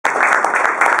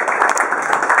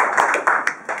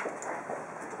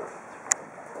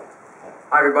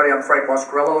everybody. I'm Frank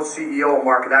Muscarello, CEO of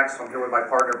Markitx. I'm here with my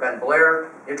partner, Ben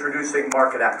Blair, introducing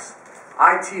Markitx.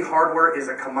 IT hardware is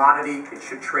a commodity. It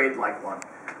should trade like one.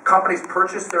 Companies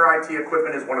purchase their IT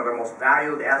equipment as one of their most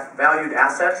valued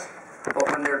assets,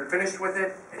 but when they're finished with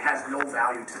it, it has no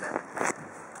value to them.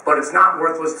 But it's not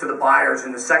worthless to the buyers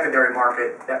in the secondary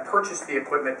market that purchase the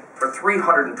equipment for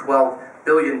 $312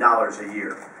 billion a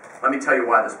year. Let me tell you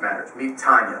why this matters. Meet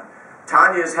Tanya.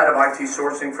 Tanya is head of IT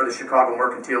sourcing for the Chicago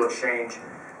Mercantile Exchange.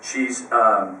 She has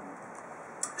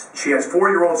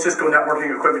 4-year-old Cisco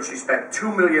networking equipment she spent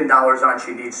 $2 million on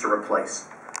she needs to replace.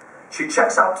 She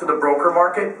checks out to the broker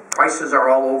market. Prices are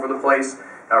all over the place,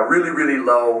 really, really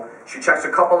low. She checks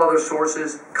a couple other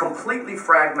sources, completely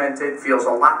fragmented, feels a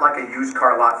lot like a used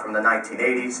car lot from the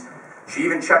 1980s. She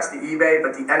even checks the eBay,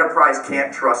 but the enterprise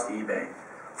can't trust eBay.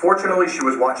 Fortunately, she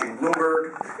was watching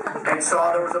Bloomberg and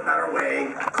saw there was a better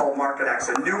way called Markitx,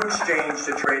 a new exchange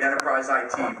to trade enterprise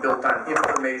IT built on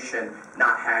information,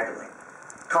 not haggling.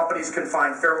 Companies can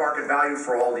find fair market value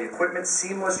for all the equipment,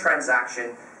 seamless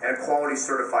transaction, and quality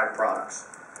certified products.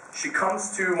 She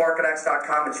comes to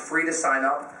Markitx.com. It's free to sign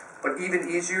up, but even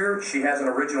easier, she has an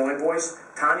original invoice.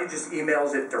 Tanya just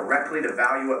emails it directly to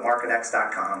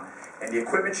value@Markitx.com, and the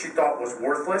equipment she thought was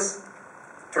worthless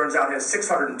turns out it has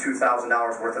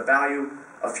 $602,000 worth of value.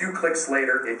 A few clicks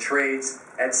later, it trades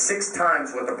at 6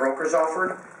 times what the brokers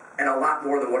offered and a lot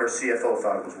more than what her CFO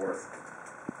thought it was worth.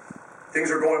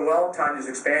 Things are going well. Tanya's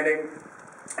expanding.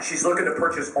 She's looking to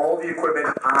purchase all the equipment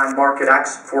on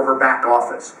Markitx for her back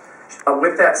office.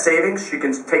 With that savings, she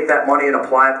can take that money and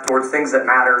apply it towards things that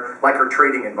matter, like her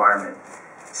trading environment.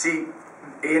 See,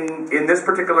 in this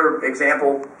particular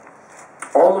example,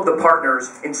 all of the partners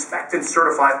inspect and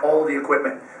certify all the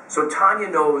equipment. So Tanya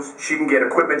knows she can get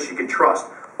equipment she can trust,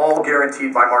 all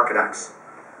guaranteed by Markitx.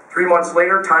 3 months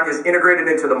later, Tanya's integrated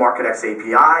into the Markitx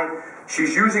API.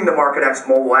 She's using the Markitx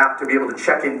mobile app to be able to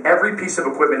check in every piece of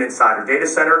equipment inside her data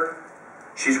center.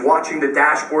 She's watching the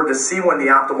dashboard to see when the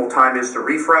optimal time is to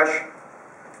refresh.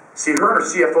 See, her and her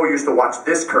CFO used to watch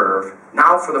this curve.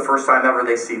 Now, for the first time ever,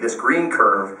 they see this green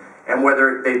curve. And where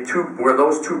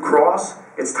those two cross,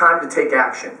 it's time to take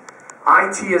action.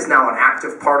 IT is now an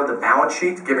active part of the balance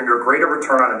sheet, giving her greater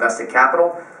return on invested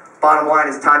capital. Bottom line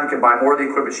is Tanya can buy more of the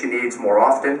equipment she needs more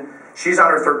often. She's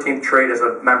on her 13th trade as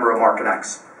a member of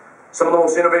Markitx. Some of the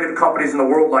most innovative companies in the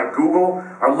world, like Google,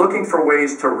 are looking for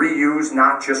ways to reuse,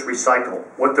 not just recycle.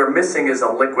 What they're missing is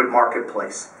a liquid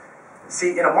marketplace.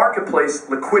 See, in a marketplace,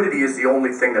 liquidity is the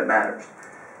only thing that matters.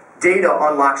 Data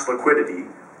unlocks liquidity.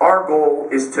 Our goal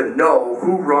is to know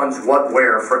who runs what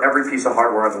where for every piece of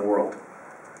hardware in the world.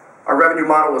 Our revenue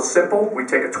model is simple. We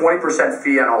take a 20%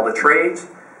 fee on all the trades.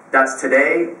 That's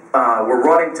today. We're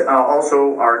running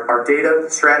also our data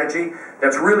strategy.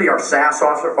 That's really our SaaS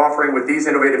offering with these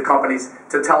innovative companies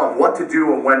to tell them what to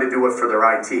do and when to do it for their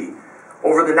IT.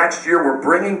 Over the next year, we're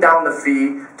bringing down the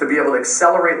fee to be able to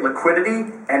accelerate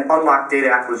liquidity and unlock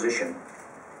data acquisition.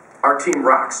 Our team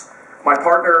rocks. My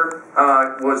partner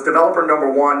was developer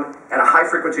 #1 at a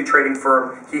high-frequency trading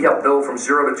firm. He helped build from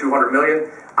 0 to 200 million.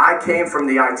 I came from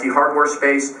the IT hardware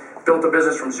space, built a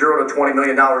business from 0 to $20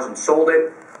 million and sold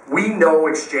it. We know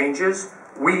exchanges,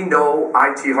 we know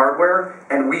IT hardware,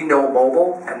 and we know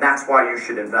mobile, and that's why you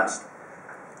should invest.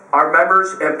 Our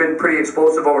members have been pretty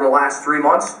explosive over the last 3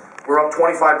 months. We're up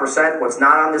 25%. What's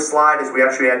not on this slide is we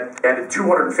actually added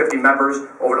 250 members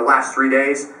over the last 3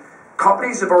 days.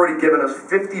 Companies have already given us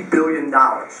 $50 billion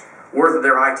worth of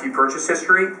their IT purchase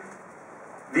history.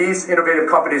 These innovative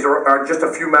companies are just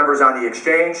a few members on the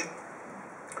exchange.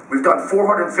 We've done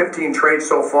 415 trades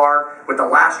so far, with the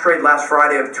last trade last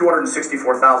Friday of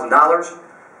 $264,000.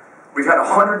 We've had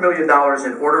 $100 million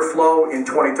in order flow in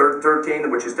 2013,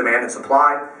 which is demand and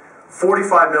supply,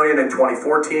 $45 million in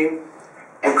 2014.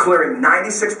 We're clearing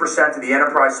 96% of the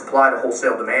enterprise supply to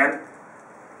wholesale demand.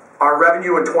 Our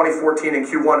revenue in 2014 and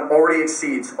Q1 already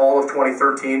exceeds all of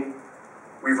 2013.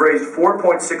 We've raised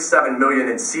 $4.67 million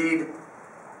in seed.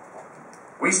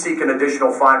 We seek an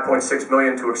additional $5.6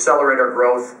 million to accelerate our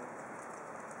growth.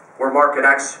 We're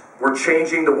Markitx. We're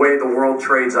changing the way the world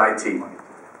trades IT.